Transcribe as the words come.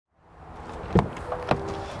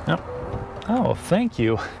Oh, thank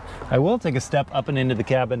you. I will take a step up and into the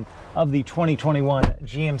cabin of the 2021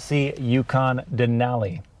 GMC Yukon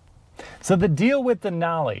Denali. So the deal with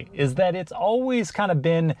Denali is that it's always kind of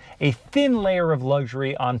been a thin layer of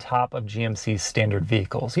luxury on top of GMC's standard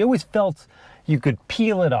vehicles. You always felt you could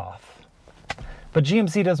peel it off. But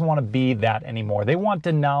GMC doesn't want to be that anymore. They want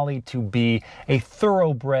Denali to be a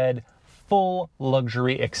thoroughbred, full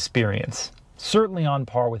luxury experience, certainly on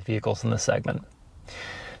par with vehicles in the segment.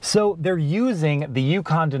 So they're using the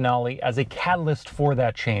Yukon Denali as a catalyst for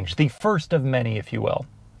that change, the first of many, if you will.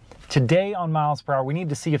 Today on Miles Per Hour, we need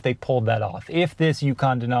to see if they pulled that off, if this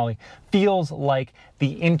Yukon Denali feels like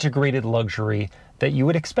the integrated luxury that you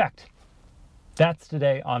would expect. That's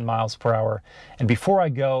today on Miles Per Hour. And before I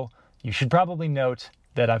go, you should probably note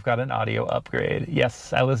that I've got an audio upgrade.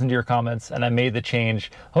 Yes, I listened to your comments and I made the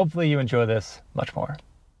change. Hopefully you enjoy this much more.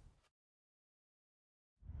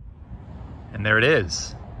 And there it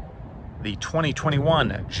is. The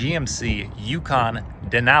 2021 GMC Yukon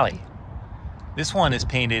Denali. This one is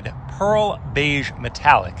painted Pearl Beige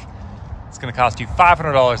Metallic. It's going to cost you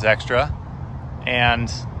 $500 extra. And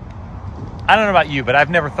I don't know about you, but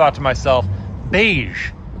I've never thought to myself,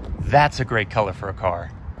 beige, that's a great color for a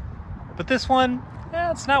car. But this one,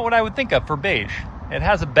 it's not what I would think of for beige. It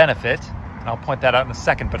has a benefit, and I'll point that out in a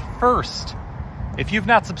second. But first, if you've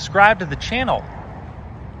not subscribed to the channel,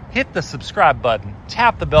 hit the subscribe button,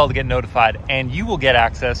 tap the bell to get notified, and you will get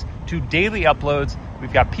access to daily uploads.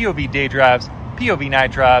 We've got POV day drives, POV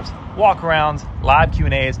night drives, walk-arounds, live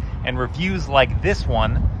Q&As, and reviews like this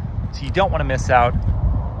one. So you don't want to miss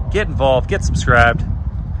out. Get involved, get subscribed,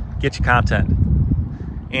 get your content.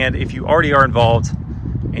 And if you already are involved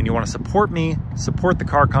and you want to support me, support the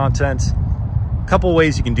car content, a couple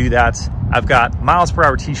ways you can do that. I've got Miles Per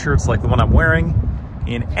Hour t-shirts like the one I'm wearing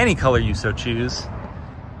in any color you so choose.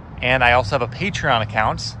 And I also have a Patreon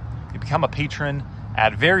account. You become a patron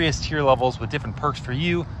at various tier levels with different perks for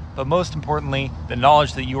you, but most importantly, the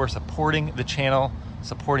knowledge that you are supporting the channel,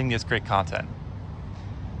 supporting this great content.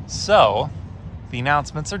 So, the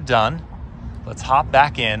announcements are done. Let's hop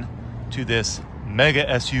back in to this mega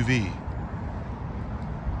SUV.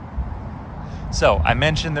 So, I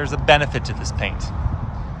mentioned there's a benefit to this paint.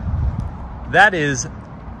 That is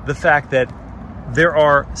the fact that there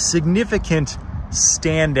are significant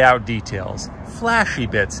standout details, flashy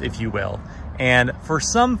bits, if you will. And for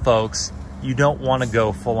some folks, you don't want to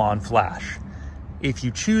go full-on flash. If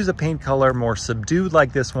you choose a paint color more subdued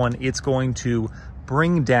like this one, it's going to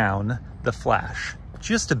bring down the flash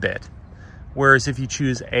just a bit. Whereas if you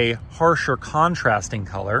choose a harsher contrasting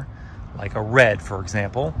color, like a red, for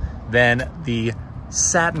example, then the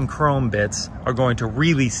satin chrome bits are going to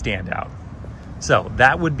really stand out. So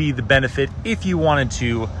that would be the benefit if you wanted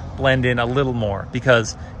to blend in a little more,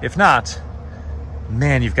 because if not,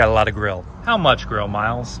 man, you've got a lot of grill. How much grill,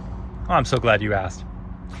 Miles? Oh, I'm so glad you asked.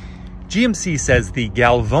 GMC says the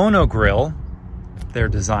Galvano grill, their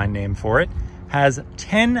design name for it, has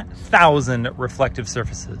 10,000 reflective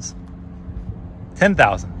surfaces.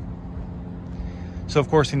 10,000. So of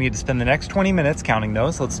course we need to spend the next 20 minutes counting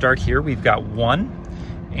those. Let's start here. We've got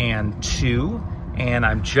 1 and 2, and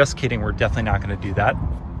I'm just kidding, we're definitely not going to do that.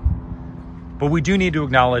 But we do need to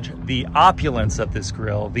acknowledge the opulence of this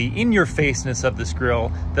grill, the in-your-faceness of this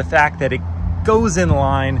grill, the fact that it goes in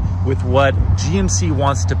line with what GMC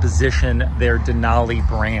wants to position their Denali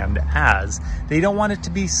brand as. They don't want it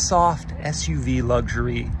to be soft SUV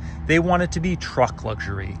luxury. They want it to be truck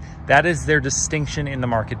luxury. That is their distinction in the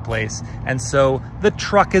marketplace. And so the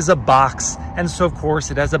truck is a box, and so of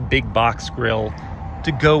course it has a big box grill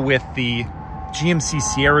to go with the GMC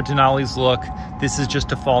Sierra Denali's look. This is just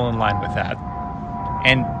to fall in line with that.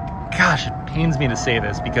 And gosh, it pains me to say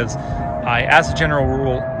this because I, as a general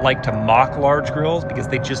rule, like to mock large grills because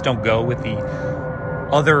they just don't go with the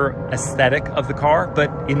other aesthetic of the car. But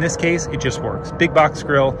in this case, it just works. Big box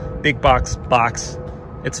grill, big box,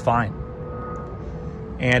 it's fine.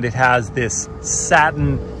 And it has this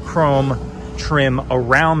satin chrome trim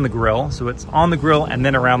around the grill. So it's on the grill and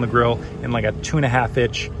then around the grill in like a 2.5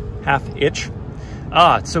 inch,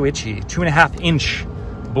 it's so itchy, 2.5 inch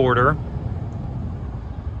border.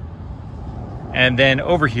 And then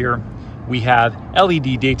over here, we have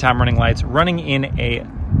LED daytime running lights running in a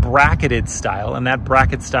bracketed style, and that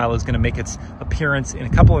bracket style is going to make its appearance in a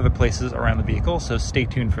couple other places around the vehicle, so stay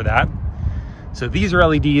tuned for that. So these are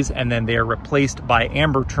LEDs, and then they are replaced by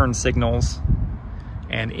amber turn signals.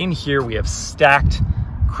 And in here, we have stacked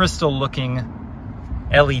crystal-looking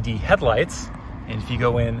LED headlights. And if you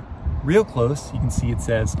go in real close, you can see it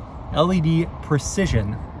says LED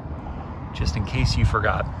Precision, just in case you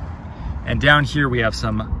forgot. And down here we have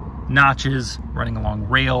some notches running along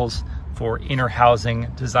rails, for inner housing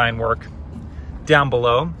design work. Down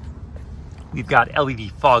below, we've got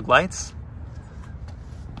LED fog lights,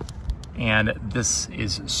 and this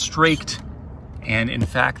is straked, and in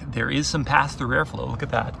fact there is some pass-through airflow. Look at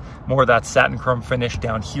that. More of that satin chrome finish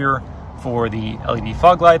down here for the LED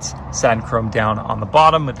fog lights, satin chrome down on the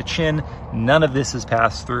bottom with the chin. None of this is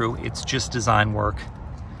passed through, it's just design work.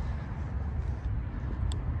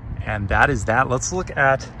 And that is that. Let's look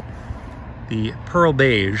at the Pearl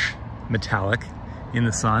Beige Metallic in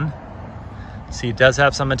the sun. See, it does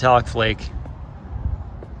have some metallic flake.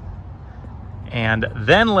 And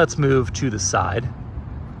then let's move to the side.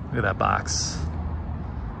 Look at that box.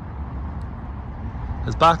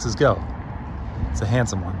 As boxes go, it's a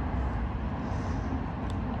handsome one.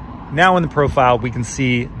 Now in the profile, we can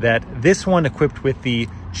see that this one equipped with the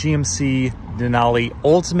GMC Denali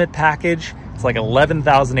Ultimate Package. It's like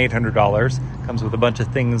 $11,800. Comes with a bunch of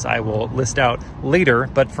things I will list out later,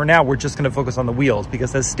 but for now we're just going to focus on the wheels,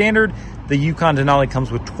 because as standard, the Yukon Denali comes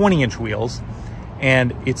with 20-inch wheels.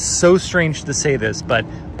 And it's so strange to say this, but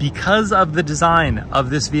because of the design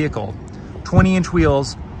of this vehicle, 20-inch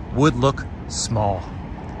wheels would look small,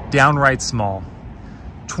 downright small.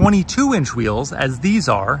 22-inch wheels, as these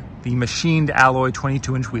are, the machined alloy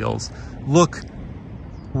 22-inch wheels, look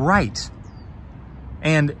right.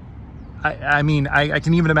 And I mean, I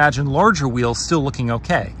can even imagine larger wheels still looking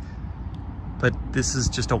okay. But this is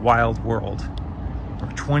just a wild world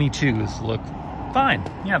where 22s look fine.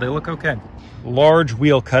 Yeah, they look okay. Large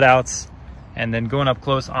wheel cutouts, and then going up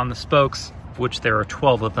close on the spokes, of which there are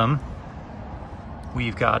 12 of them,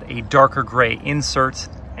 we've got a darker gray insert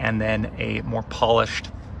and then a more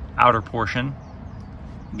polished outer portion.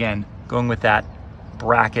 Again, going with that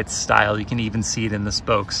bracket style. You can even see it in the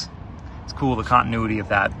spokes. It's cool, the continuity of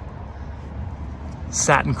that.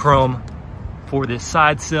 Satin chrome for this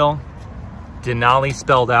side sill. Denali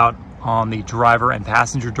spelled out on the driver and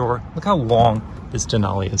passenger door. Look how long this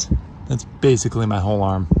Denali is. That's basically my whole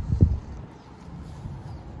arm.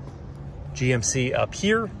 GMC up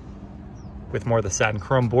here with more of the satin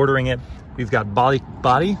chrome bordering it. We've got body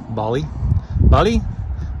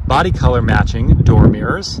color matching door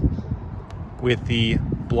mirrors with the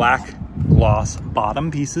black gloss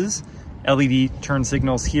bottom pieces. LED turn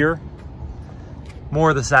signals here.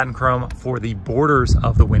 More of the satin chrome for the borders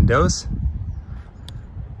of the windows,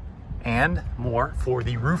 and more for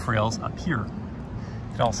the roof rails up here.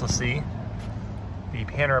 You can also see the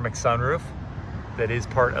panoramic sunroof that is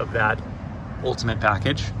part of that Ultimate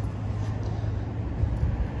Package.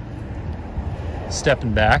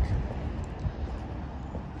 Stepping back.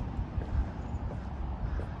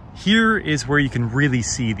 Here is where you can really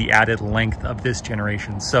see the added length of this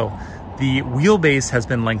generation. So the wheelbase has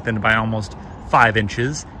been lengthened by almost 5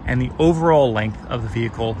 inches, and the overall length of the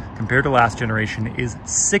vehicle compared to last generation is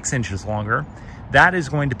 6 inches longer. That is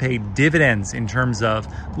going to pay dividends in terms of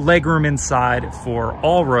legroom inside for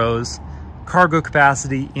all rows, cargo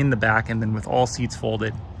capacity in the back, and then with all seats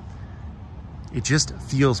folded, it just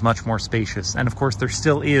feels much more spacious. And of course, there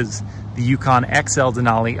still is the Yukon XL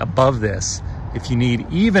Denali above this if you need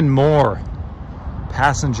even more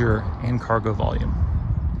passenger and cargo volume.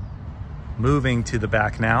 Moving to the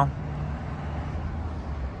back now.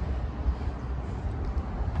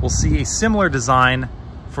 We'll see a similar design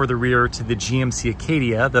for the rear to the GMC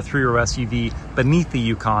Acadia, the 3-row SUV beneath the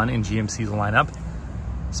Yukon in GMC's lineup,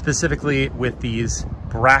 specifically with these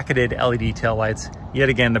bracketed LED taillights, yet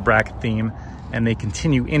again the bracket theme, and they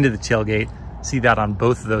continue into the tailgate. See that on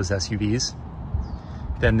both of those SUVs.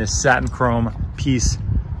 Then this satin chrome piece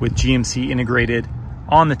with GMC integrated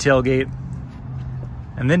on the tailgate.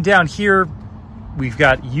 And then down here, we've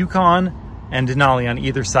got Yukon and Denali on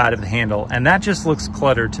either side of the handle, and that just looks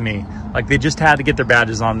cluttered to me. Like they just had to get their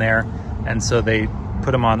badges on there, and so they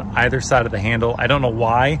put them on either side of the handle. I don't know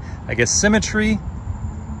why. I guess symmetry,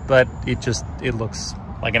 but it looks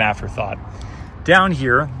like an afterthought. Down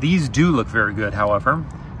here, these do look very good, however.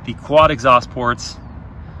 The quad exhaust ports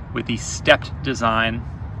with the stepped design,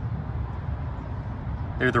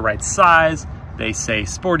 they're the right size. They say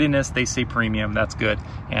sportiness, they say premium, that's good.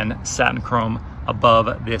 And satin chrome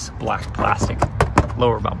above this black plastic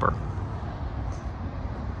lower bumper.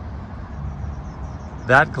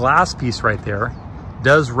 That glass piece right there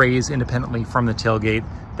does raise independently from the tailgate.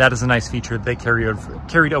 That is a nice feature they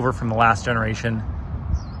carried over from the last generation.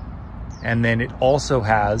 And then it also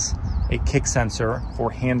has a kick sensor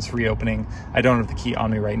for hands-free opening. I don't have the key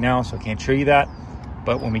on me right now, so I can't show you that.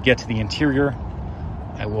 But when we get to the interior,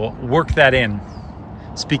 I will work that in.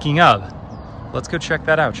 Speaking of, let's go check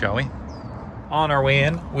that out, shall we? On our way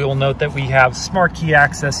in, we will note that we have smart key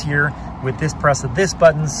access here with this press of this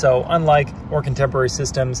button. So unlike more contemporary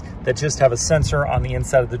systems that just have a sensor on the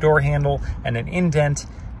inside of the door handle and an indent,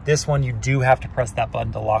 this one you do have to press that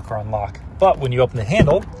button to lock or unlock. But when you open the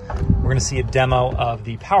handle, we're going to see a demo of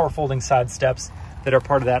the power folding side steps that are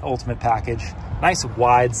part of that Ultimate package. Nice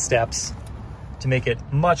wide steps to make it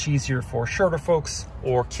much easier for shorter folks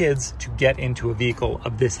or kids to get into a vehicle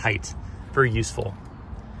of this height. Very useful.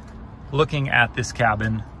 Looking at this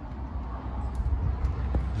cabin,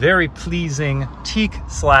 very pleasing teak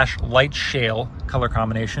 / light shale color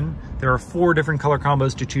combination. There are 4 different color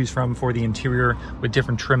combos to choose from for the interior with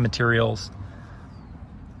different trim materials.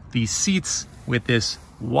 The seats with this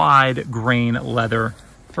wide grain leather,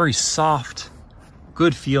 very soft,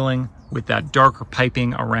 good feeling with that darker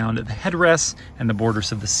piping around the headrests and the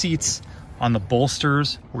borders of the seats. On the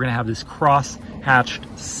bolsters, we're gonna have this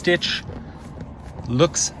cross-hatched stitch.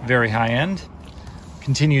 Looks very high-end.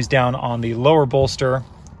 Continues down on the lower bolster.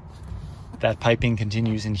 That piping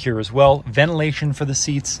continues in here as well. Ventilation for the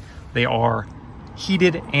seats. They are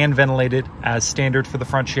heated and ventilated as standard for the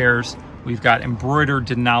front chairs. We've got embroidered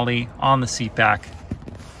Denali on the seat back.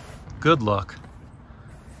 Good look.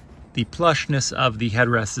 The plushness of the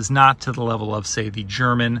headrest is not to the level of, say, the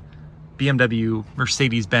German BMW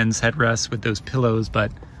Mercedes-Benz headrests with those pillows,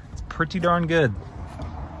 but it's pretty darn good.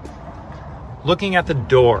 Looking at the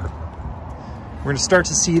door, we're going to start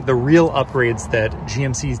to see the real upgrades that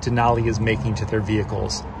GMC's Denali is making to their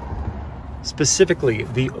vehicles. Specifically,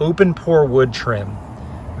 the open pore wood trim.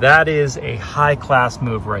 That is a high-class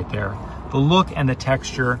move right there. The look and the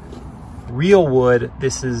texture, real wood.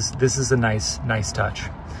 This is a nice touch.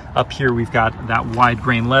 Up here, we've got that wide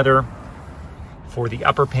grain leather for the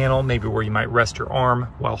upper panel, maybe where you might rest your arm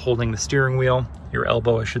while holding the steering wheel, your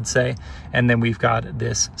elbow, I should say. And then we've got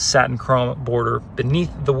this satin chrome border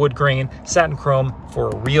beneath the wood grain, satin chrome for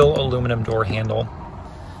a real aluminum door handle.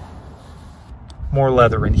 More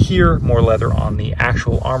leather in here, more leather on the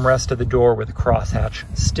actual armrest of the door with a crosshatch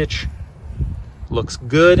stitch. Looks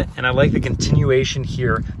good, and I like the continuation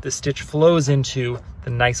here. The stitch flows into the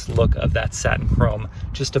nice look of that satin chrome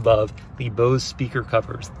just above the Bose speaker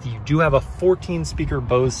covers. You do have a 14-speaker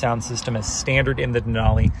Bose sound system as standard in the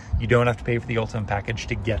Denali. You don't have to pay for the Ultimate package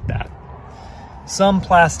to get that. Some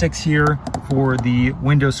plastics here for the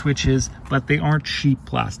window switches, but they aren't cheap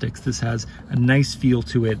plastics. This has a nice feel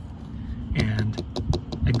to it and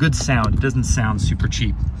a good sound. It doesn't sound super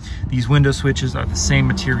cheap. These window switches are the same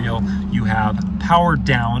material. You have power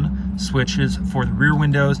down switches for the rear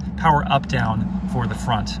windows, power up down for the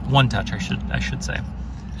front. One touch, I should say.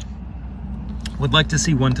 Would like to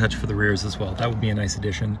see one touch for the rears as well. That would be a nice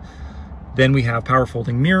addition. Then we have power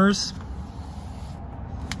folding mirrors.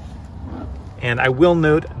 And I will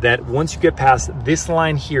note that once you get past this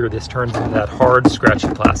line here, this turns into that hard, scratchy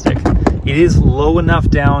plastic. It is low enough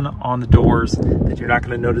down on the doors that you're not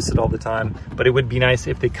going to notice it all the time, but it would be nice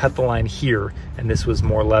if they cut the line here and this was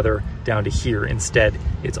more leather down to here. Instead,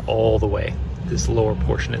 it's all the way. This lower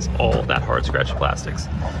portion is all that hard, scratchy plastics.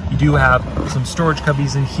 You do have some storage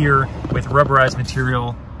cubbies in here with rubberized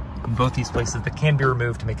material in both these places that can be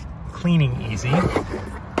removed to make cleaning easy.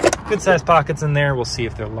 Good sized pockets in there. We'll see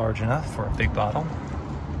if they're large enough for a big bottle.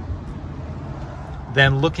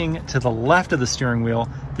 Then looking to the left of the steering wheel,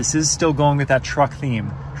 this is still going with that truck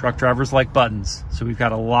theme. Truck drivers like buttons. So we've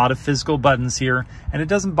got a lot of physical buttons here, and it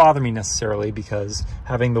doesn't bother me necessarily because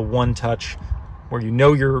having the one touch where you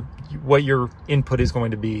know what your input is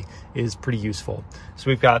going to be is pretty useful. So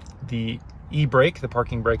we've got the e-brake, the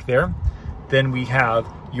parking brake there. Then we have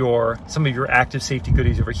some of your active safety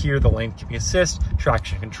goodies over here, the lane keeping assist,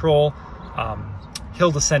 traction control,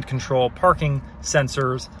 hill descent control, parking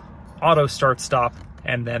sensors, auto start stop,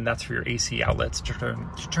 and then that's for your AC outlets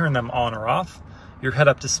to turn them on or off. Your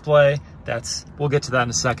head-up display, we'll get to that in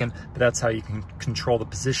a second, but that's how you can control the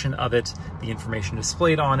position of it, the information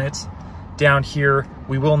displayed on it. Down here,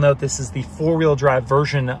 we will note this is the 4-wheel drive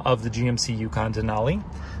version of the GMC Yukon Denali.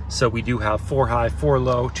 So we do have 4 high, 4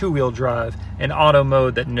 low, 2-wheel drive, an auto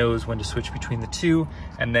mode that knows when to switch between the two,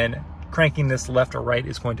 and then cranking this left or right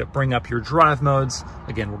is going to bring up your drive modes.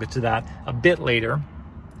 Again, we'll get to that a bit later.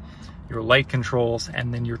 Your light controls,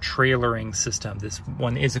 and then your trailering system. This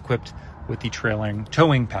one is equipped with the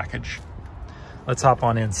towing package. Let's hop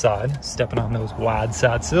on inside, stepping on those wide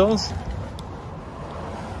side sills.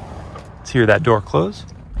 Let's hear that door close.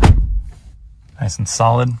 Nice and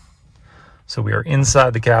solid. So we are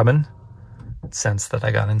inside the cabin. Sense that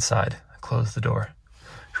I got inside. I closed the door.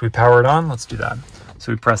 Should we power it on? Let's do that.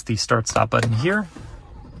 So we press the start stop button here.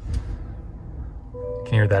 You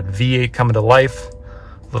can hear that V8 coming to life.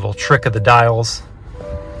 Little trick of the dials.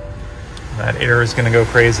 That air is gonna go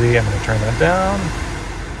crazy. I'm gonna turn that down.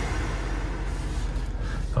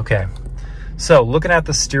 Okay, so looking at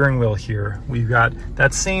the steering wheel here, we've got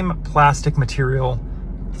that same plastic material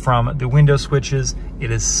from the window switches. It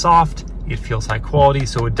is soft, it feels high quality,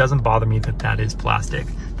 so it doesn't bother me that that is plastic.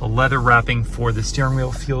 The leather wrapping for the steering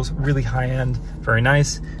wheel feels really high end, very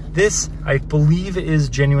nice. This, I believe, is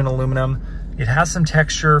genuine aluminum. It has some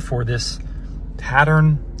texture for this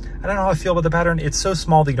pattern. I don't know how I feel about the pattern. It's so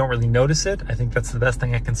small that you don't really notice it. I think that's the best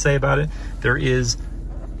thing I can say about it. There is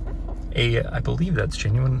I believe that's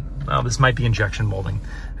genuine. Well, this might be injection molding.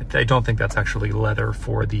 I don't think that's actually leather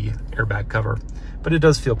for the airbag cover, but it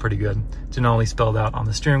does feel pretty good. Denali spelled out on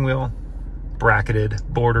the steering wheel, bracketed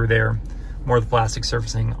border there, more of the plastic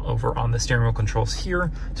surfacing over on the steering wheel controls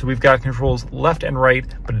here. So we've got controls left and right,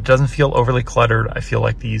 but it doesn't feel overly cluttered. I feel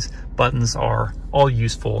like these buttons are all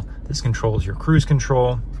useful. This controls your cruise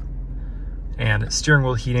control and steering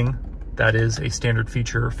wheel heating. That is a standard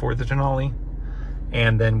feature for the Denali.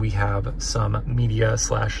 And then we have some media /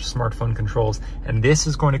 smartphone controls. And this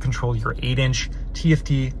is going to control your 8-inch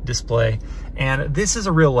TFT display. And this is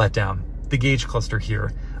a real letdown, the gauge cluster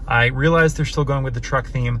here. I realize they're still going with the truck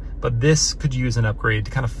theme, but this could use an upgrade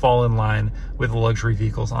to kind of fall in line with the luxury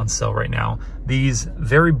vehicles on sale right now. These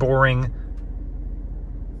very boring,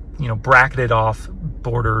 bracketed off,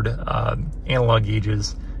 bordered analog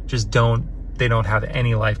gauges just don't have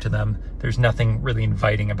any life to them. There's nothing really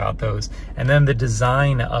inviting about those. And then the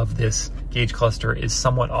design of this gauge cluster is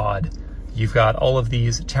somewhat odd. You've got all of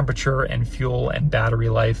these temperature and fuel and battery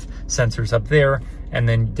life sensors up there. And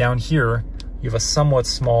then down here, you have a somewhat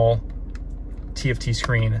small TFT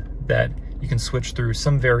screen that you can switch through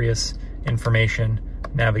some various information,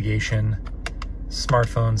 navigation,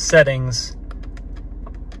 smartphone settings,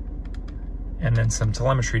 and then some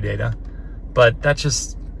telemetry data. But that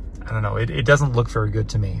just, I don't know, it doesn't look very good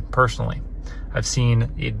to me, personally. I've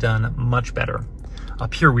seen it done much better.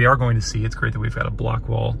 Up here we are going to see, it's great that we've got a block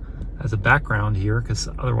wall as a background here, because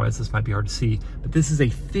otherwise this might be hard to see, but this is a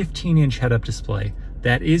 15-inch head-up display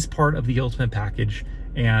that is part of the Ultimate Package,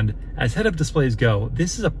 and as head-up displays go,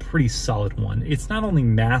 this is a pretty solid one. It's not only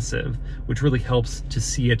massive, which really helps to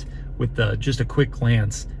see it with just a quick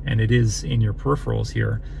glance, and it is in your peripherals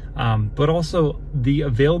here, but also the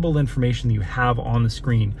available information that you have on the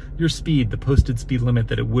screen, your speed, the posted speed limit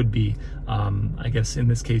that it would be, I guess in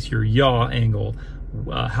this case your yaw angle,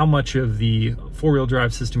 how much of the four-wheel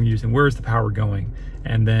drive system you're using, where is the power going,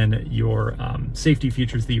 and then your safety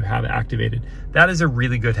features that you have activated. That is a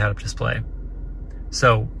really good head-up display.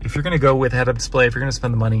 So if you're going to go with head-up display, if you're going to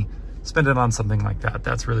spend the money, spend it on something like that.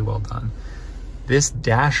 That's really well done. This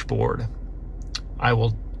dashboard, I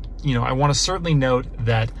want to certainly note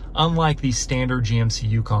that unlike the standard GMC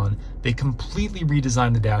Yukon, they completely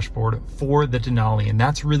redesigned the dashboard for the Denali, and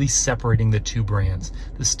that's really separating the two brands,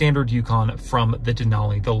 the standard Yukon from the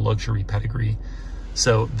Denali, the luxury pedigree.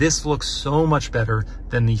 So this looks so much better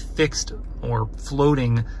than the fixed or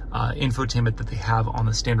floating infotainment that they have on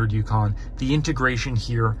the standard Yukon. The integration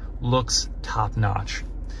here looks top-notch.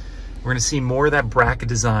 We're going to see more of that bracket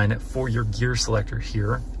design for your gear selector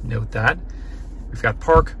here. Note that. We've got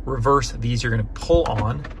park, reverse. These you're going to pull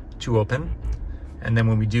on to open. And then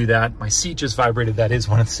when we do that, my seat just vibrated. That is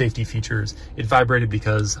one of the safety features. It vibrated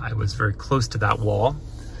because I was very close to that wall,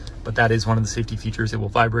 but that is one of the safety features. It will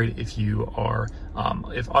vibrate if you are,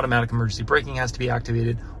 if automatic emergency braking has to be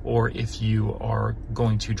activated, or if you are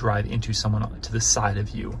going to drive into someone to the side of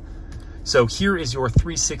you. So here is your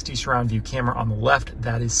 360 surround view camera on the left.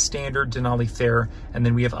 That is standard Denali fare. And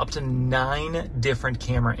then we have up to 9 different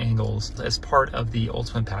camera angles as part of the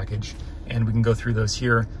Ultimate Package. And we can go through those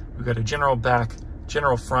here. We've got a general back,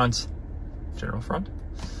 general front,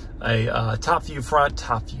 a top view front,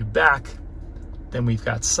 top view back. Then we've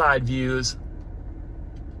got side views,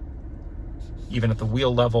 even at the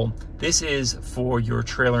wheel level. This is for your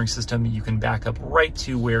trailering system. You can back up right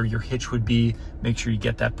to where your hitch would be. Make sure you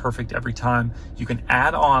get that perfect every time. You can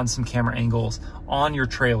add on some camera angles on your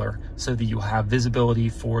trailer so that you have visibility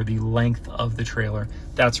for the length of the trailer.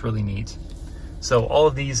 That's really neat. So all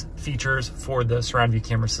of these features for the surround view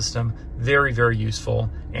camera system, very, very useful,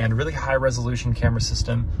 and really high resolution camera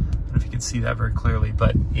system. I don't know if you can see that very clearly,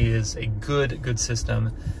 but is a good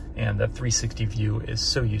system, and that 360 view is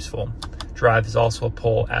so useful. Drive is also a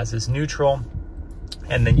pull, as is neutral.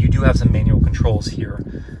 And then you do have some manual controls here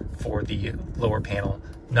for the lower panel.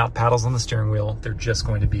 Not paddles on the steering wheel, they're just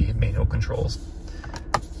going to be manual controls.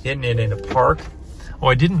 Hitting it into park. Oh,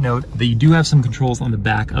 I didn't note that you do have some controls on the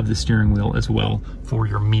back of the steering wheel as well for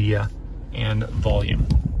your media and volume.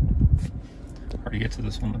 Hard to get to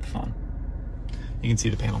this one with the phone. You can see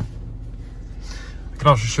the panel. can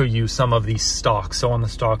also show you some of the stalks. So on the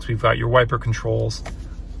stalks, we've got your wiper controls.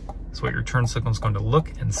 That's what your turn signal is going to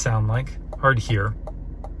look and sound like. Hard to hear.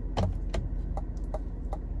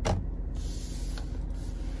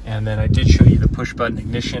 And then I did show you the push button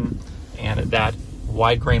ignition, and that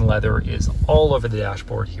wide grain leather is all over the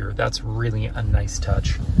dashboard here. That's really a nice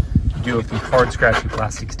touch. You do have the hard scratchy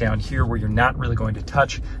plastics down here where you're not really going to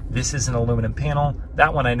touch. This is an aluminum panel.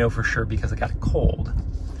 That one I know for sure because I got it cold.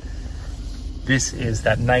 This is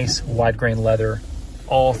that nice wide grain leather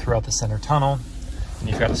all throughout the center tunnel. And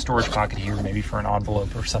you've got a storage pocket here, maybe for an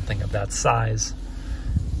envelope or something of that size.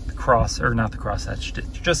 The cross, or not the cross hatch,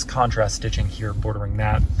 just contrast stitching here bordering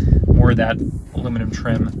that. More of that aluminum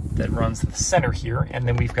trim that runs the center here. And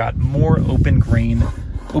then we've got more open grain,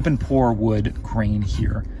 open pore wood grain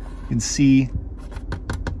here. You can see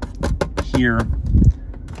here,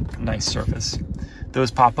 nice surface.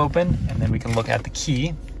 Those pop open, and then we can look at the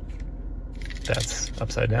key. That's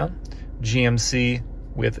upside down. GMC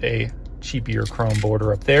with a cheapier chrome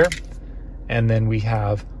border up there. And then we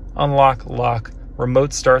have unlock, lock,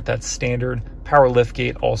 remote start, that's standard. Power lift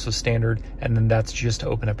gate, also standard. And then that's just to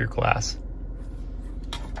open up your glass.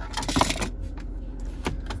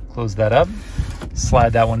 Close that up,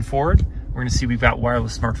 slide that one forward. We're gonna see we've got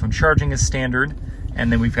wireless smartphone charging as standard.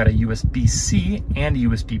 And then we've got a USB-C and a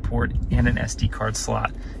USB port and an SD card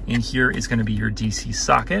slot. In here is gonna be your DC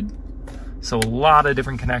socket. So a lot of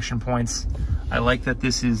different connection points. I like that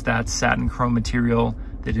this is that satin chrome material.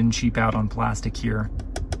 They didn't cheap out on plastic here.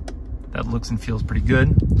 That looks and feels pretty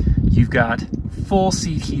good. You've got full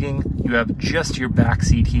seat heating. You have just your back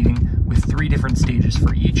seat heating with 3 different stages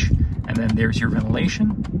for each. And then there's your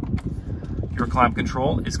ventilation. Your climate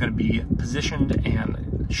control is going to be positioned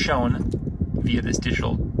and shown via this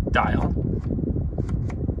digital dial.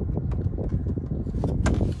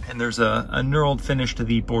 And there's a knurled finish to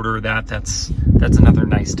the border of that. That's another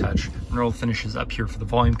nice touch. Knurled finish is up here for the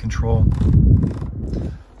volume control.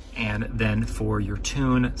 And then for your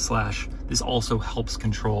tune slash, this also helps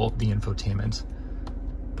control the infotainment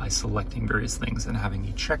by selecting various things and having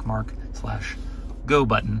a check mark slash go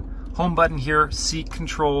button. Home button here, seat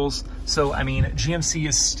controls. So, I mean, GMC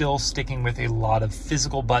is still sticking with a lot of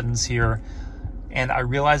physical buttons here. And I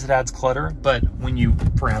realize it adds clutter, but when you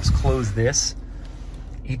perhaps close this,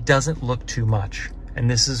 it doesn't look too much. And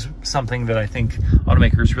this is something that I think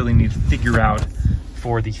automakers really need to figure out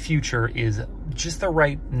for the future, is just the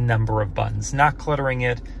right number of buttons, not cluttering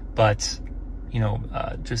it, but you know,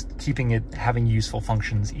 just keeping it having useful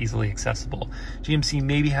functions easily accessible. GMC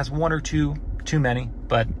maybe has 1 or 2 too many,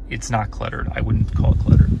 but it's not cluttered. I wouldn't call it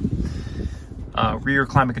cluttered. Rear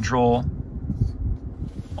climate control,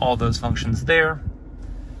 all those functions there.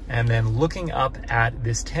 And then looking up at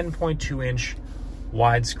this 10.2-inch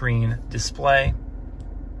widescreen display.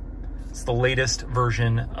 It's the latest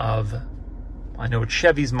version of, I know it's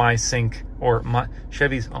Chevy's MySync, or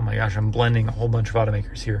Chevy's, oh my gosh, I'm blending a whole bunch of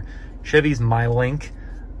automakers here. Chevy's MyLink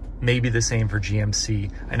may be the same for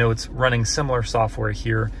GMC. I know it's running similar software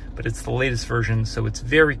here, but it's the latest version, so it's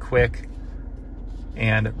very quick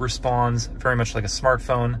and responds very much like a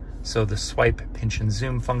smartphone. So the swipe, pinch, and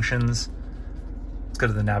zoom functions. Let's go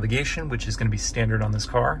to the navigation, which is going to be standard on this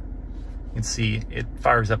car. You can see it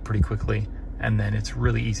fires up pretty quickly, and then it's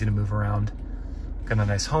really easy to move around. Got a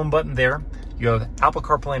nice home button there. You have Apple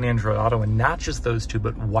CarPlay and Android Auto, and not just those two,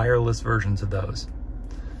 but wireless versions of those.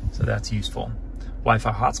 So that's useful.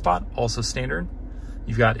 Wi-Fi hotspot, also standard.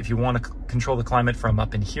 You've got, if you want to control the climate from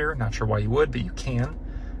up in here, not sure why you would, but you can.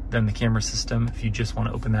 Then the camera system, if you just want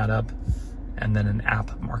to open that up, and then an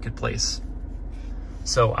app marketplace.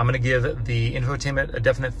 So I'm going to give the infotainment a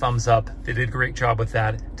definite thumbs up. They did a great job with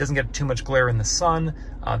that. It doesn't get too much glare in the sun,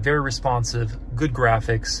 very responsive, good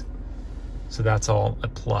graphics. So that's all a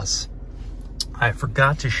plus. I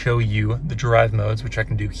forgot to show you the drive modes, which I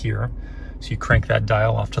can do here. So you crank that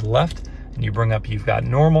dial off to the left, and you bring up, you've got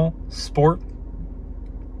normal, sport,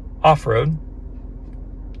 off-road,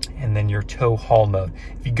 and then your tow haul mode.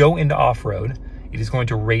 If you go into off-road, it is going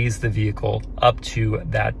to raise the vehicle up to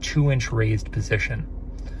that 2-inch raised position.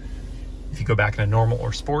 If you go back into normal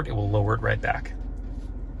or sport, it will lower it right back.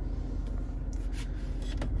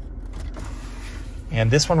 And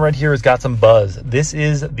this one right here has got some buzz. This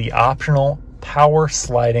is the optional power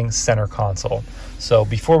sliding center console. So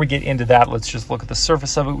before we get into that, let's just look at the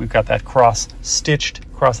surface of it. We've got that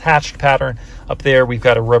cross-stitched, cross-hatched pattern up there. We've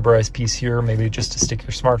got a rubberized piece here, maybe just to stick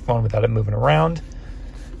your smartphone without it moving around.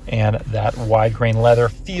 And that wide grain leather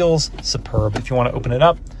feels superb. If you want to open it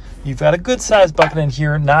up, you've got a good sized bucket in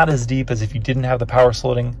here, not as deep as if you didn't have the power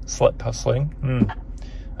sliding.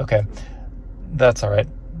 Okay, that's all right.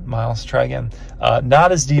 Miles, try again.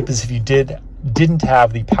 Not as deep as if you did didn't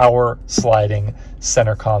have the power sliding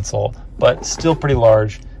center console, but still pretty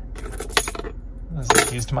large. Those are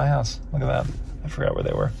keys to my house. Look at that. I forgot where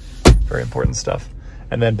they were. Very important stuff.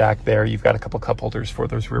 And then back there, you've got a couple cup holders for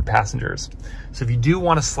those rear passengers. So if you do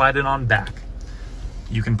want to slide it on back,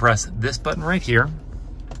 you can press this button right here,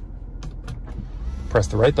 press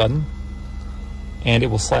the right button, and it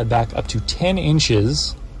will slide back up to 10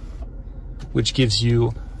 inches, which gives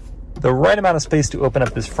you the right amount of space to open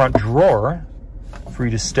up this front drawer for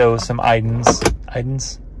you to stow some items.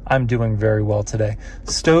 I'm doing very well today.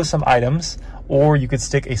 Stow some items, or you could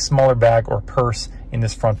stick a smaller bag or purse in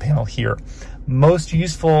this front panel here. Most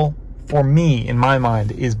useful for me, in my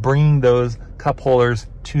mind, is bringing those cup holders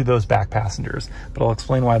to those back passengers, but I'll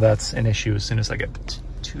explain why that's an issue as soon as I get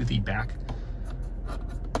to the back.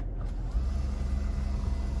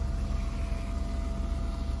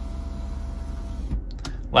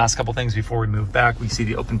 Last couple things before we move back, we see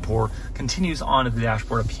the open pour continues onto the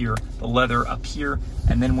dashboard up here, the leather up here,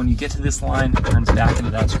 and then when you get to this line, it turns back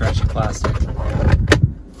into that scratchy plastic.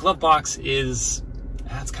 Glove box is,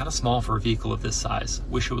 it's kind of small for a vehicle of this size.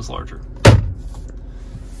 Wish it was larger.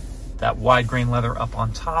 That wide grain leather up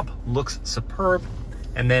on top looks superb.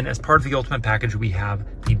 And then as part of the Ultimate Package, we have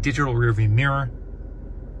the digital rear view mirror.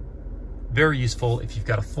 Very useful if you've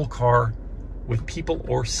got a full car with people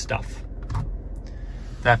or stuff.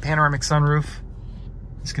 That panoramic sunroof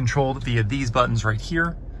is controlled via these buttons right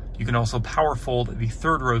here. You can also power fold the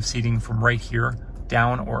third row of seating from right here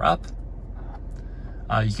down or up.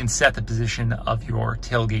 You can set the position of your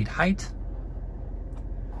tailgate height.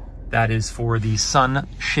 That is for the sun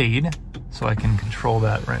shade, so I can control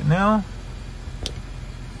that right now.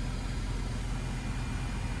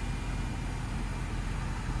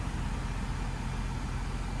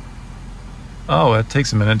 Oh, it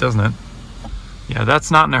takes a minute, doesn't it? Yeah,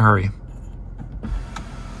 that's not in a hurry.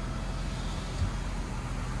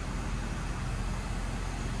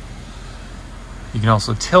 You can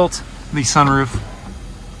also tilt the sunroof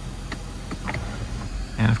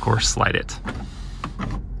and of course slide it.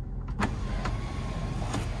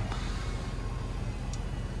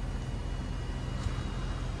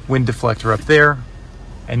 Wind deflector up there.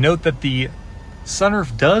 And note that the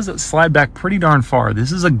sunroof does slide back pretty darn far.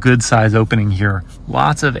 This is a good size opening here.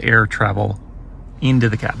 Lots of air travel into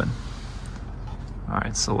the cabin. All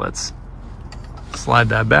right, so let's slide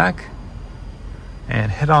that back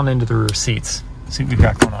and head on into the rear seats. See what we've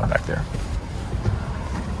got going on back there.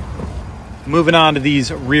 Moving on to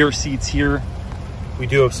these rear seats here. We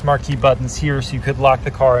do have smart key buttons here, so you could lock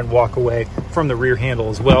the car and walk away from the rear handle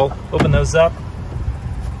as well. Open those up.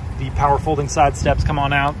 The power folding side steps come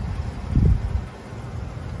on out.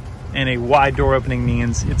 And a wide door opening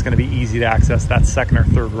means it's going to be easy to access that second or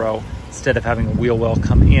third row instead of having a wheel well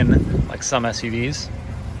come in like some SUVs.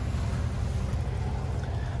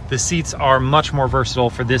 The seats are much more versatile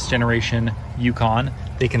for this generation Yukon.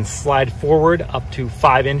 They can slide forward up to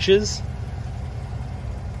 5 inches,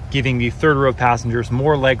 giving the third row passengers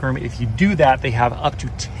more legroom. If you do that, they have up to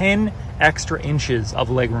 10 extra inches of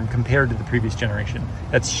legroom compared to the previous generation.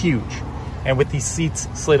 That's huge. And with these seats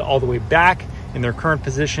slid all the way back in their current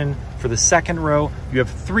position for the second row, you have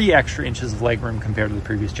 3 extra inches of legroom compared to the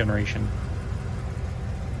previous generation.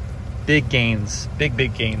 Big gains, big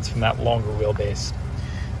gains from that longer wheelbase.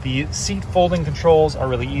 The seat folding controls are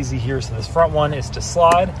really easy here. So this front one is to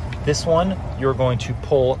slide. This one, you're going to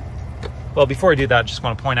pull. Well, before I do that, I just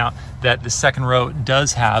want to point out that the second row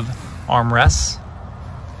does have armrests,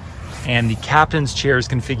 and the captain's chairs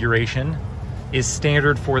configuration is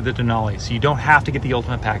standard for the Denali. So you don't have to get the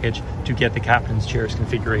Ultimate Package to get the captain's chairs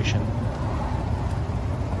configuration.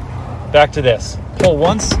 Back to this. Pull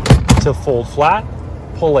once to fold flat,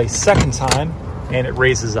 pull a second time, and it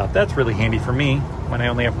raises up. That's really handy for me when I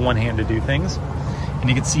only have one hand to do things. And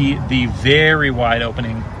you can see the very wide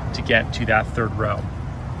opening to get to that third row.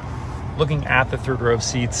 Looking at the third row of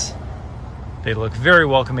seats, they look very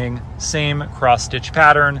welcoming. Same cross-stitch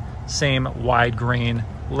pattern, same wide grain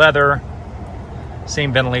leather,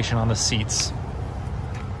 same ventilation on the seats.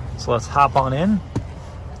 So let's hop on in,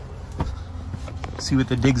 see what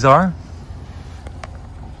the digs are.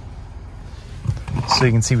 So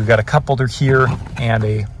you can see we've got a cup holder here and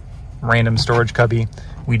a random storage cubby.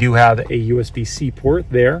 We do have a USB-C port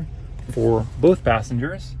there for both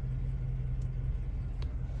passengers.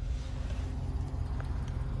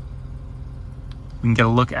 We can get a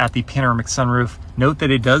look at the panoramic sunroof. Note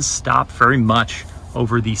that it does stop very much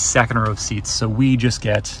over the second row of seats. So we just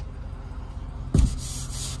get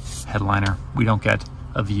headliner. We don't get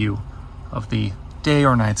a view of the day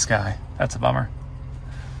or night sky. That's a bummer.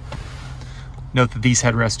 Note that these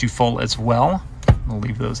headrests do fold as well. We'll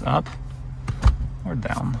leave those up. or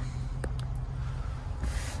down.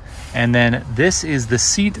 And then this is the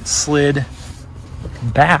seat slid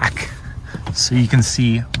back, so you can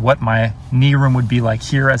see what my knee room would be like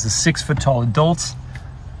here as a 6 foot tall adult.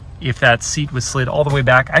 If that seat was slid all the way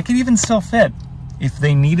back, I could even still fit. If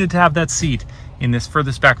they needed to have that seat in this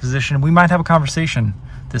furthest back position, we might have a conversation,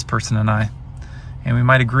 this person and I, and we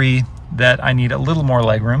might agree that I need a little more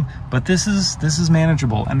legroom, but this is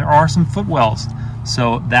manageable, and there are some footwells,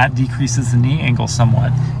 so that decreases the knee angle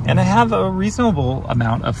somewhat. And I have a reasonable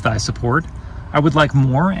amount of thigh support. I would like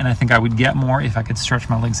more, and I think I would get more if I could stretch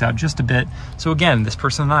my legs out just a bit. So again, this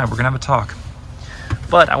person and I, we're gonna have a talk.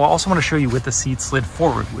 But I also want to show you with the seat slid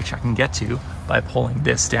forward, which I can get to by pulling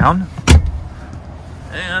this down,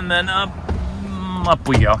 and then up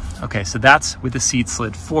we go. Okay, so that's with the seat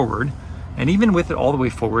slid forward. And even with it all the way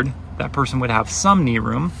forward, that person would have some knee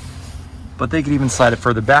room, but they could even slide it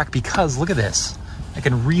further back because look at this. I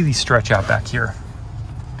can really stretch out back here.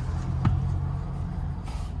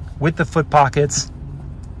 With the foot pockets,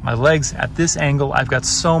 my legs at this angle, I've got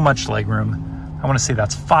so much leg room. I want to say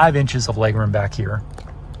that's 5 inches of leg room back here.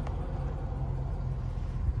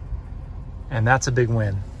 And that's a big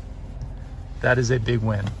win. That is a big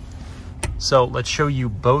win. So let's show you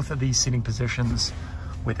both of these seating positions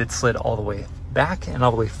with it slid all the way back and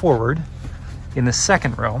all the way forward in the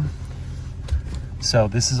second row. So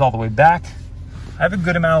this is all the way back. I have a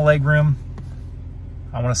good amount of leg room.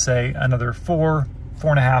 I want to say another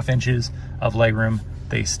 4.5 inches of leg room.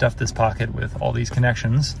 They stuffed this pocket with all these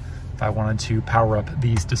connections. If I wanted to power up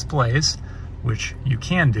these displays, which you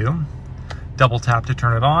can do, double tap to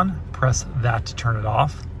turn it on, press that to turn it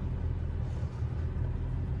off.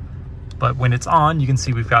 But when it's on, you can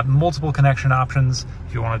see we've got multiple connection options.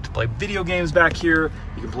 If you wanted to play video games back here,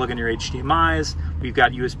 you can plug in your HDMIs. We've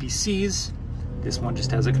got USB-Cs. This one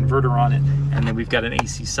just has a converter on it. And then we've got an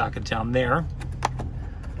AC socket down there.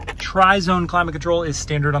 Tri-zone climate control is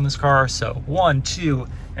standard on this car. So 1, 2,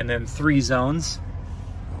 and then 3 zones.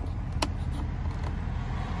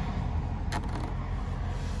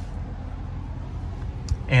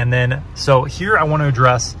 And then, so here I want to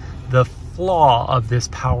address the flaw of this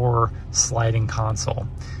power sliding console.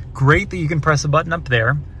 Great that you can press a button up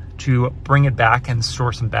there to bring it back and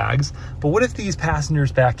store some bags, but what if these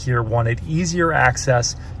passengers back here wanted easier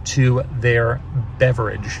access to their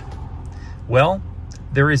beverage? Well,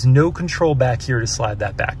 there is no control back here to slide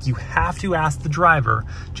that back. You have to ask the driver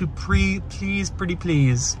to pretty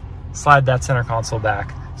please slide that center console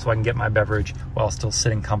back so I can get my beverage while still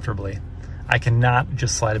sitting comfortably. I cannot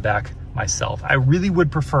just slide it back myself. I really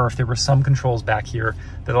would prefer if there were some controls back here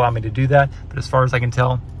that allow me to do that, but as far as I can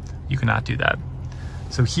tell, you cannot do that.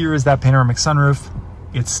 So here is that panoramic sunroof.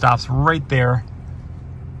 It stops right there,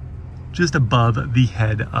 just above the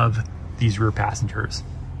head of these rear passengers.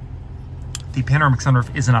 The panoramic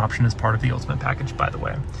sunroof is an option as part of the Ultimate Package, by the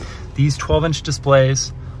way. These 12-inch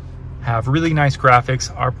displays have really nice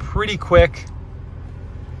graphics, are pretty quick.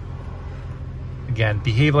 Again,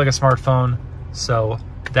 behave like a smartphone, so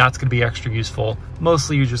that's going to be extra useful.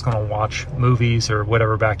 Mostly you're just going to watch movies or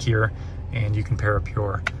whatever back here, and you can pair up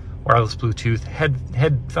your wireless Bluetooth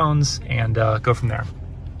headphones and go from there.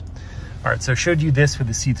 All right, so I showed you this with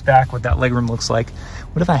the seats back, what that legroom looks like.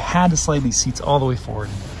 What if I had to slide these seats all the way forward?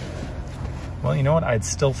 Well, you know what? I'd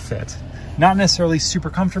still fit. Not necessarily super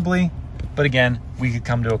comfortably, but again, we could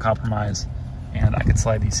come to a compromise and I could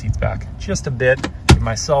slide these seats back just a bit, give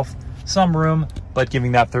myself some room, but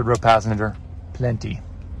giving that third row passenger plenty.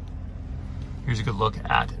 Here's a good look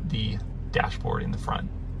at the dashboard in the front.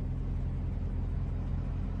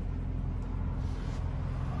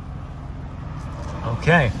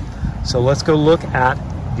 Okay, so let's go look at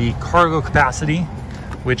the cargo capacity,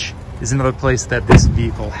 which is another place that this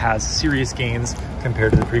vehicle has serious gains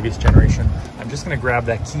compared to the previous generation. I'm just going to grab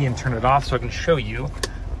that key and turn it off so I can show you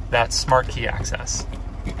that smart key access.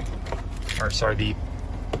 Or sorry, the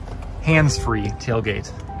hands-free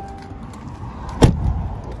tailgate.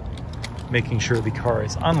 Making sure the car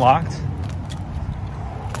is unlocked.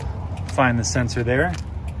 Find the sensor there.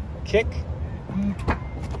 Kick.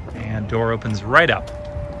 And door opens right up.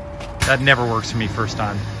 That never works for me first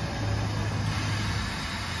time.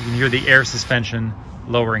 You can hear the air suspension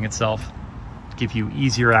lowering itself to give you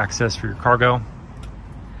easier access for your cargo.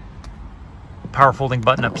 Power folding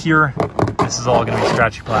button up here. This is all going to be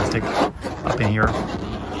scratchy plastic up in here.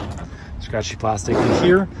 Scratchy plastic in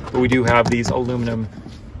here, but we do have these aluminum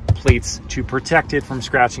plates to protect it from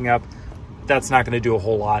scratching up. That's not going to do a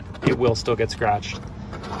whole lot. It will still get scratched.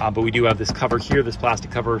 But we do have this cover here, this plastic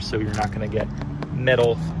cover, so you're not going to get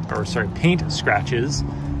paint scratches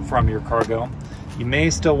from your cargo. You may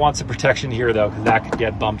still want some protection here though, because that could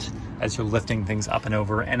get bumped as you're lifting things up and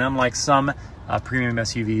over. And unlike some premium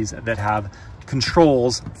SUVs that have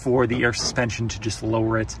controls for the air suspension to just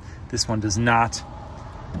lower it, this one does not.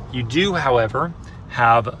 You do, however,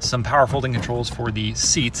 have some power folding controls for the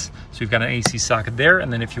seats. So you've got an AC socket there,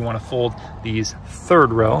 and then if you want to fold these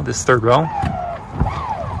third row,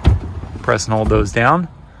 press and hold those down.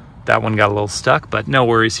 That one got a little stuck, but no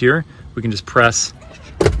worries here. We can just press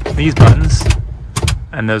these buttons,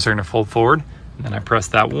 and those are going to fold forward. And then I press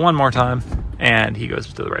that one more time, and he goes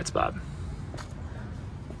to the right spot.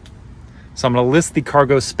 So I'm going to list the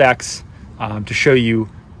cargo specs to show you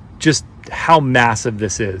just how massive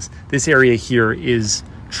this is. This area here is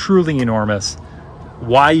truly enormous.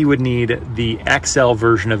 Why you would need the XL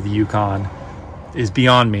version of the Yukon is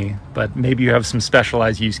beyond me, but maybe you have some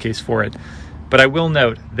specialized use case for it. But I will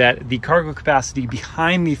note that the cargo capacity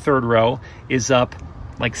behind the third row is up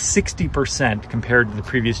like 60% compared to the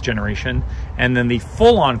previous generation. And then the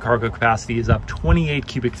full-on cargo capacity is up 28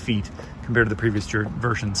 cubic feet compared to the previous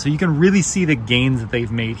version. So you can really see the gains that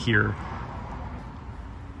they've made here.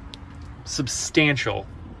 Substantial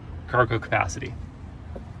cargo capacity.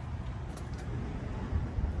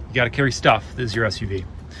 You got to carry stuff. This is your SUV.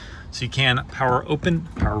 So you can power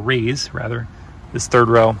raise rather, this third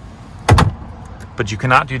row, but you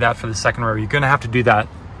cannot do that for the second row. You're going to have to do that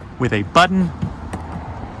with a button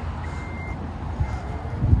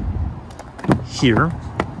here.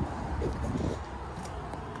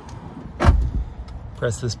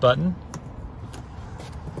 Press this button.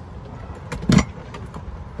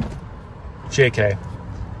 JK,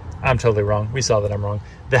 I'm totally wrong. We saw that I'm wrong.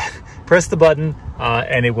 Press the button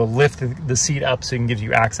and it will lift the seat up so it can give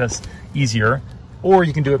you access easier, or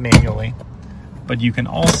you can do it manually. But you can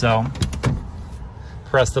also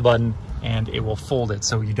press the button and it will fold it,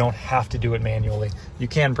 so you don't have to do it manually. You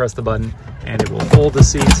can press the button and it will fold the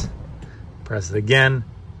seat. Press it again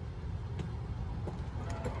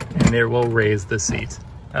and it will raise the seat.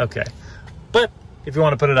 Okay, but if you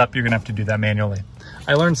want to put it up, you're gonna have to do that manually.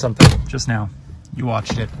 I learned something just now. You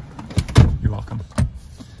watched it. You're welcome.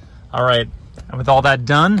 All right, and with all that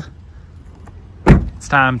done, it's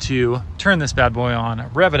time to turn this bad boy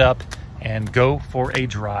on, rev it up, and go for a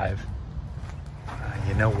drive.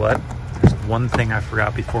 You know what? There's one thing I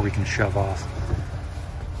forgot before we can shove off.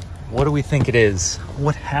 What do we think it is?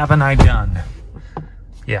 What haven't I done?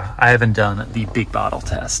 Yeah, I haven't done the big bottle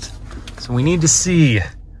test. So we need to see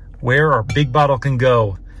where our big bottle can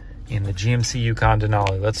go in the GMC Yukon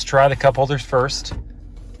Denali. Let's try the cup holders first.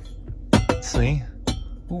 Let's see.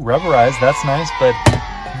 Ooh, rubberized, that's nice, but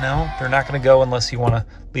no, they're not gonna go unless you wanna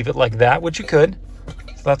leave it like that, which you could.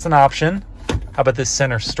 So that's an option. How about this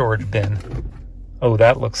center storage bin? Oh,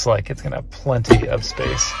 that looks like it's gonna have plenty of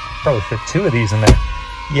space. Probably fit 2 of these in there.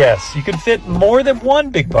 Yes, you could fit more than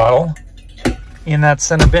one big bottle in that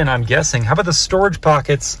center bin, I'm guessing. How about the storage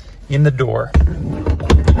pockets in the door?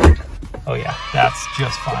 Oh yeah, that's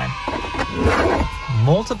just fine.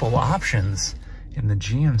 Multiple options in the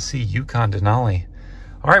GMC Yukon Denali.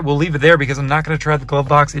 All right, we'll leave it there because I'm not gonna try the glove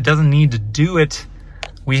box. It doesn't need to do it.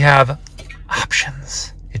 We have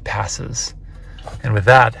options. It passes. And with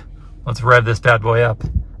that, let's rev this bad boy up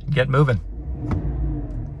and get moving.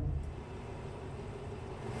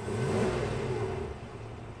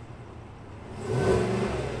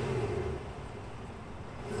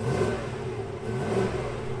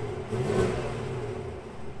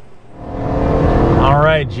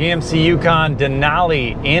 GMC Yukon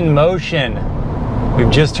Denali in motion.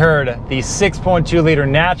 We've just heard the 6.2 liter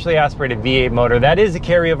naturally aspirated V8 motor. That is a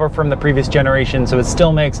carryover from the previous generation, so it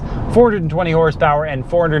still makes 420 horsepower and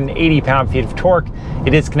 480 pound-feet of torque.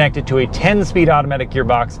 It is connected to a 10-speed automatic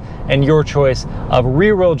gearbox and your choice of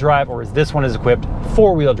rear-wheel drive, or as this one is equipped,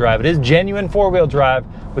 4-wheel drive. It is genuine 4-wheel drive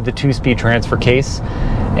with the 2-speed transfer case.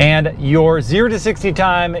 And your 0 to 60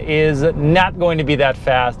 time is not going to be that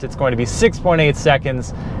fast. It's going to be 6.8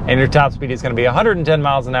 seconds, and your top speed is going to be 110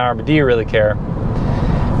 miles an hour, but do you really care?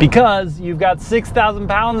 Because you've got 6,000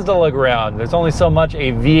 pounds to lug around. There's only so much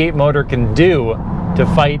a V8 motor can do to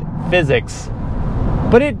fight physics.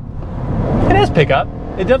 But it has pickup.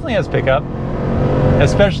 It definitely has pickup,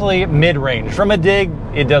 especially mid-range. From a dig,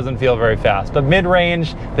 it doesn't feel very fast, but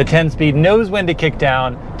mid-range, the 10-speed knows when to kick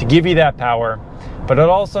down to give you that power, but it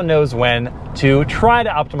also knows when to try to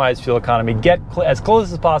optimize fuel economy, get as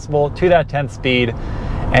close as possible to that 10th speed,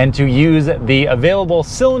 and to use the available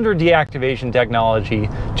cylinder deactivation technology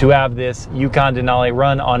to have this Yukon Denali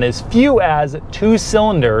run on as few as 2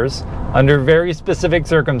 cylinders under very specific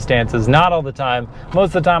circumstances, not all the time. Most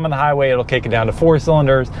of the time on the highway, it'll kick it down to 4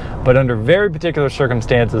 cylinders, but under very particular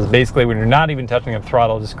circumstances, basically when you're not even touching the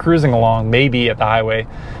throttle, just cruising along, maybe at the highway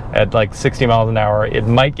at like 60 miles an hour, it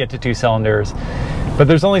might get to 2 cylinders. But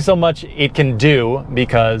there's only so much it can do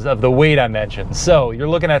because of the weight I mentioned. So you're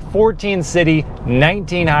looking at 14 city,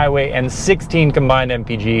 19 highway, and 16 combined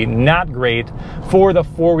MPG. Not great for the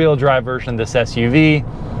 4-wheel drive version of this SUV.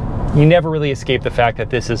 You never really escape the fact that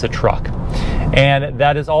this is a truck. And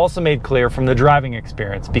that is also made clear from the driving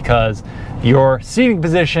experience because your seating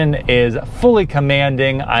position is fully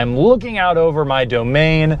commanding. I'm looking out over my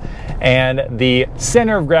domain and the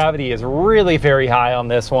center of gravity is really very high on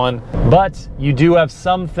this one, but you do have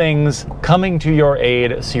some things coming to your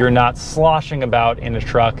aid so you're not sloshing about in a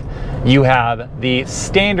truck. You have the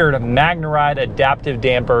standard MagneRide adaptive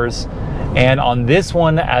dampers, and on this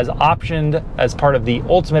one, as optioned as part of the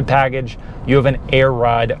Ultimate Package, you have an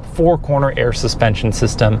AirRide 4-corner air suspension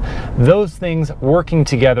system. Those things working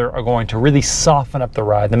together are going to really soften up the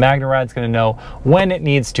ride. The MagneRide is going to know when it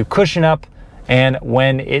needs to cushion up and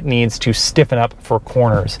when it needs to stiffen up for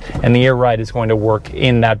corners. And the AirRide is going to work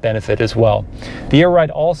in that benefit as well. The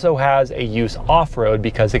AirRide also has a use off-road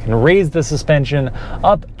because it can raise the suspension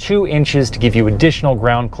up 2 inches to give you additional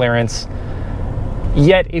ground clearance.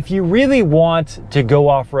 Yet, if you really want to go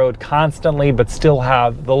off-road constantly but still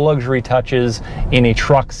have the luxury touches in a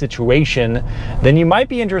truck situation, then you might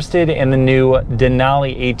be interested in the new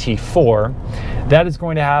Denali AT4. That is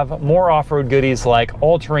going to have more off-road goodies like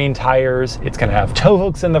all-terrain tires. It's going to have tow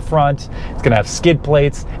hooks in the front. It's going to have skid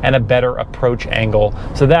plates and a better approach angle.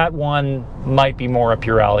 So that one might be more up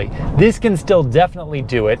your alley. This can still definitely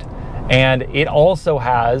do it. And it also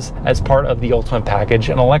has, as part of the Ultimate Package,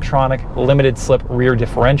 an electronic limited slip rear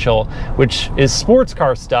differential, which is sports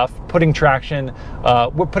car stuff, putting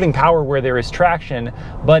power where there is traction,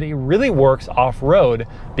 but it really works off-road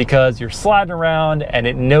because you're sliding around and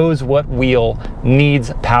it knows what wheel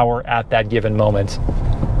needs power at that given moment.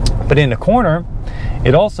 But in a corner,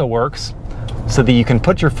 it also works so that you can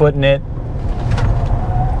put your foot in it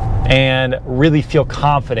and really feel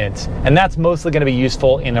confident. And that's mostly going to be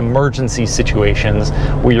useful in emergency situations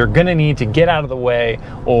where you're going to need to get out of the way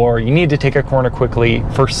or you need to take a corner quickly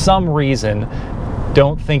for some reason.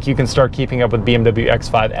 Don't think you can start keeping up with BMW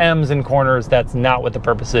X5Ms in corners. That's not what the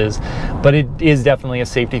purpose is, but it is definitely a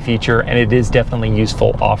safety feature and it is definitely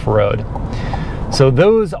useful off-road. So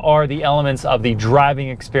those are the elements of the driving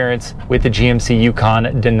experience with the GMC Yukon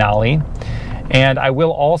Denali. And I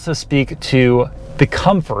will also speak to the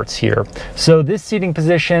comforts here. So this seating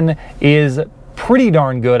position is pretty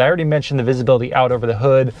darn good. I already mentioned the visibility out over the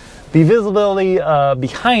hood. The visibility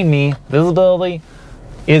behind me, visibility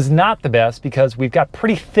is not the best because we've got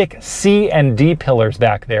pretty thick C and D pillars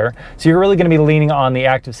back there. So you're really going to be leaning on the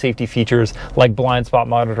active safety features like blind spot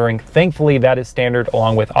monitoring. Thankfully, that is standard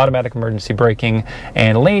along with automatic emergency braking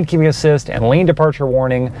and lane keeping assist and lane departure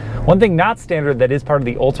warning. One thing not standard that is part of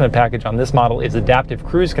the Ultimate Package on this model is adaptive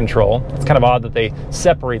cruise control. It's kind of odd that they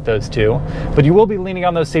separate those two, but you will be leaning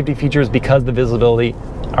on those safety features because the visibility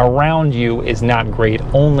around you is not great,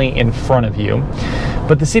 only in front of you.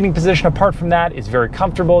 But the seating position apart from that is very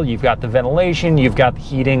comfortable. You've got the ventilation, you've got the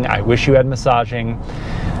heating. I wish you had massaging.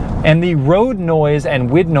 And the road noise and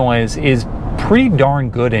wind noise is pretty darn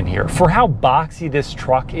good in here. For how boxy this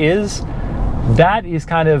truck is, that is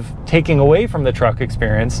kind of taking away from the truck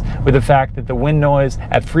experience with the fact that the wind noise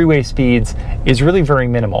at freeway speeds is really very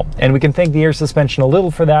minimal. And we can thank the air suspension a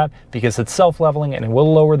little for that because it's self-leveling and it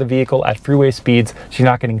will lower the vehicle at freeway speeds so you're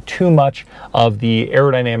not getting too much of the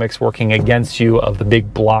aerodynamics working against you of the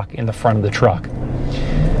big block in the front of the truck.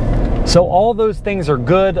 So all those things are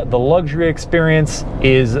good. The luxury experience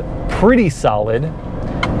is pretty solid.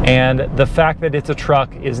 And the fact that it's a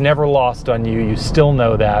truck is never lost on you. You still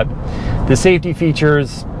know that. The safety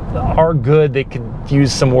features are good. They could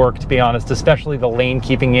use some work, to be honest, especially the lane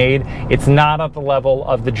keeping aid. It's not at the level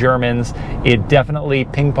of the Germans. It definitely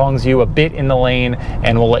ping-pongs you a bit in the lane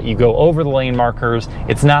and will let you go over the lane markers.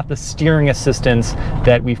 It's not the steering assistance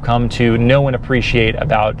that we've come to know and appreciate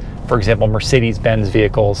about, for example, Mercedes-Benz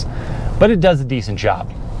vehicles, but it does a decent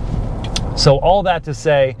job. So all that to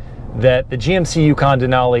say that the GMC Yukon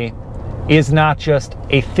Denali is not just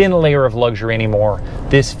a thin layer of luxury anymore.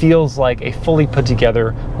 This feels like a fully put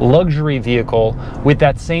together luxury vehicle with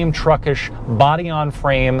that same truckish body on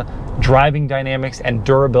frame, driving dynamics and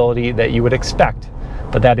durability that you would expect.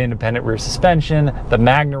 But that independent rear suspension, the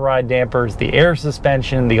MagneRide dampers, the air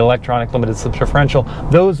suspension, the electronic limited slip differential,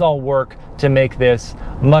 those all work to make this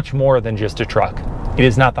much more than just a truck. It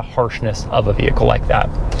is not the harshness of a vehicle like that.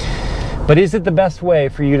 But is it the best way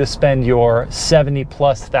for you to spend your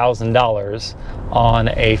 $70,000+ on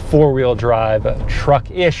a four-wheel drive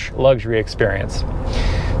truck-ish luxury experience?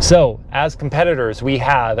 So, as competitors, we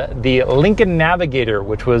have the Lincoln Navigator,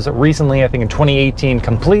 which was recently, I think in 2018,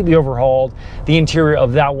 completely overhauled. The interior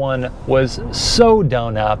of that one was so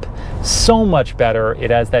done up, so much better. It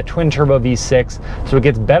has that twin-turbo V6, so it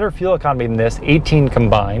gets better fuel economy than this, 18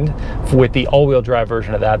 combined, with the all-wheel drive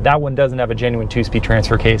version of that. That one doesn't have a genuine 2-speed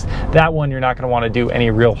transfer case. That one you're not going to want to do any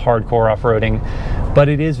real hardcore off-roading, but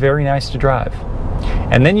it is very nice to drive.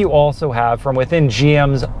 And then you also have, from within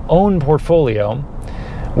GM's own portfolio,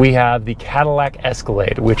 we have the Cadillac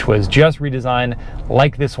Escalade, which was just redesigned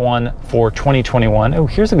like this one for 2021. Oh,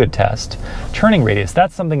 here's a good test. Turning radius,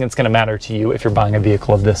 that's something that's going to matter to you if you're buying a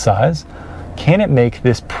vehicle of this size. Can it make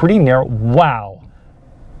this pretty narrow? Wow.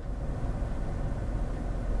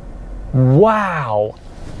 Wow.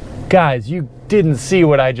 Guys, you didn't see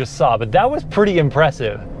what I just saw, but that was pretty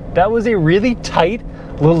impressive. That was a really tight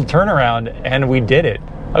little turnaround, and we did it.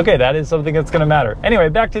 Okay, that is something that's going to matter. Anyway,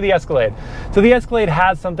 back to the Escalade. So the Escalade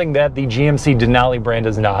has something that the GMC Denali brand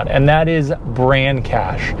does not, and that is brand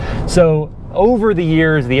cash. So over the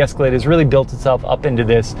years, the Escalade has really built itself up into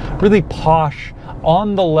this really posh,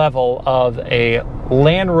 on the level of a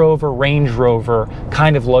Land Rover, Range Rover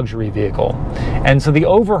kind of luxury vehicle. And so the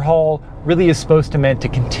overhaul really is supposed to meant to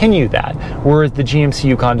continue that, whereas the GMC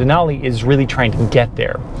Yukon Denali is really trying to get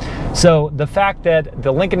there. So the fact that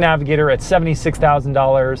the Lincoln Navigator at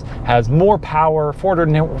 $76,000 has more power,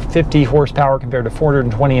 450 horsepower compared to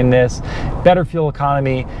 420 in this, better fuel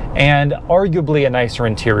economy, and arguably a nicer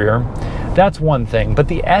interior, that's one thing. But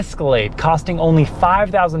the Escalade costing only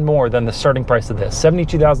 $5,000 more than the starting price of this,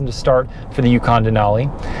 $72,000 to start for the Yukon Denali,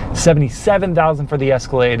 $77,000 for the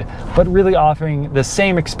Escalade, but really offering the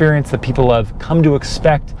same experience that people have come to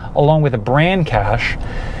expect along with a brand cash,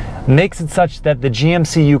 makes it such that the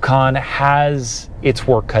GMC Yukon has its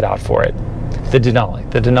work cut out for it. The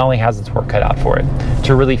Denali has its work cut out for it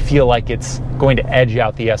to really feel like it's going to edge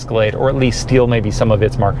out the Escalade, or at least steal maybe some of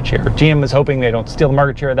its market share. GM is hoping they don't steal the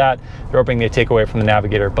market share of that. They're hoping they take away from the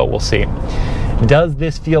Navigator, but we'll see. Does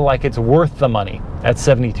this feel like it's worth the money at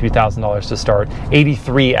 $72,000 to start?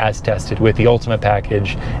 $83,000 as tested with the Ultimate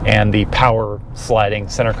Package and the power sliding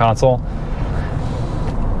center console.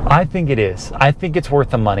 I think it is. I think it's worth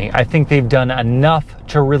the money. I think they've done enough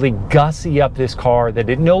to really gussy up this car that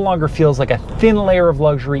it no longer feels like a thin layer of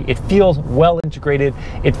luxury. It feels well integrated.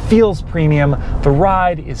 It feels premium. The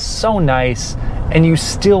ride is so nice, and you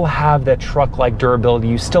still have that truck-like durability.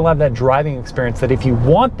 You still have that driving experience that if you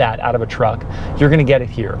want that out of a truck, you're going to get it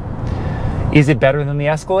here. Is it better than the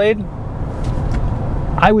Escalade?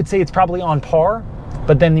 I would say it's probably on par.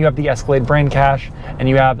 But then you have the Escalade brand cash, and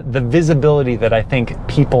you have the visibility that I think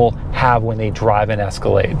people have when they drive an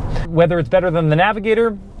Escalade. Whether it's better than the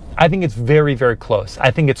Navigator, I think it's very, very close. I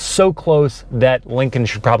think it's so close that Lincoln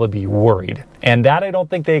should probably be worried. And that I don't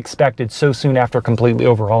think they expected so soon after completely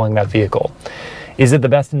overhauling that vehicle. Is it the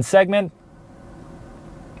best in segment?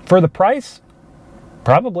 For the price?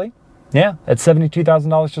 Probably. Yeah, at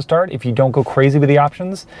 $72,000 to start, if you don't go crazy with the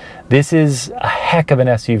options, this is a heck of an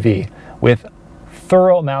SUV with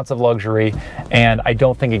thorough amounts of luxury, and I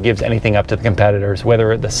don't think it gives anything up to the competitors.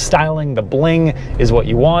 Whether the styling, the bling is what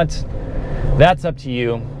you want, that's up to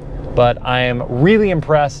you. But I am really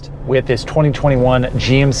impressed with this 2021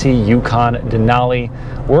 GMC Yukon Denali.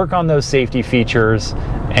 Work on those safety features,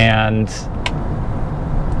 and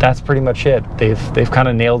that's pretty much it. They've kind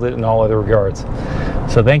of nailed it in all other regards.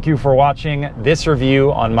 So thank you for watching this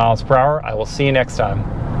review on MilesPerHr. I will see you next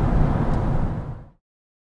time.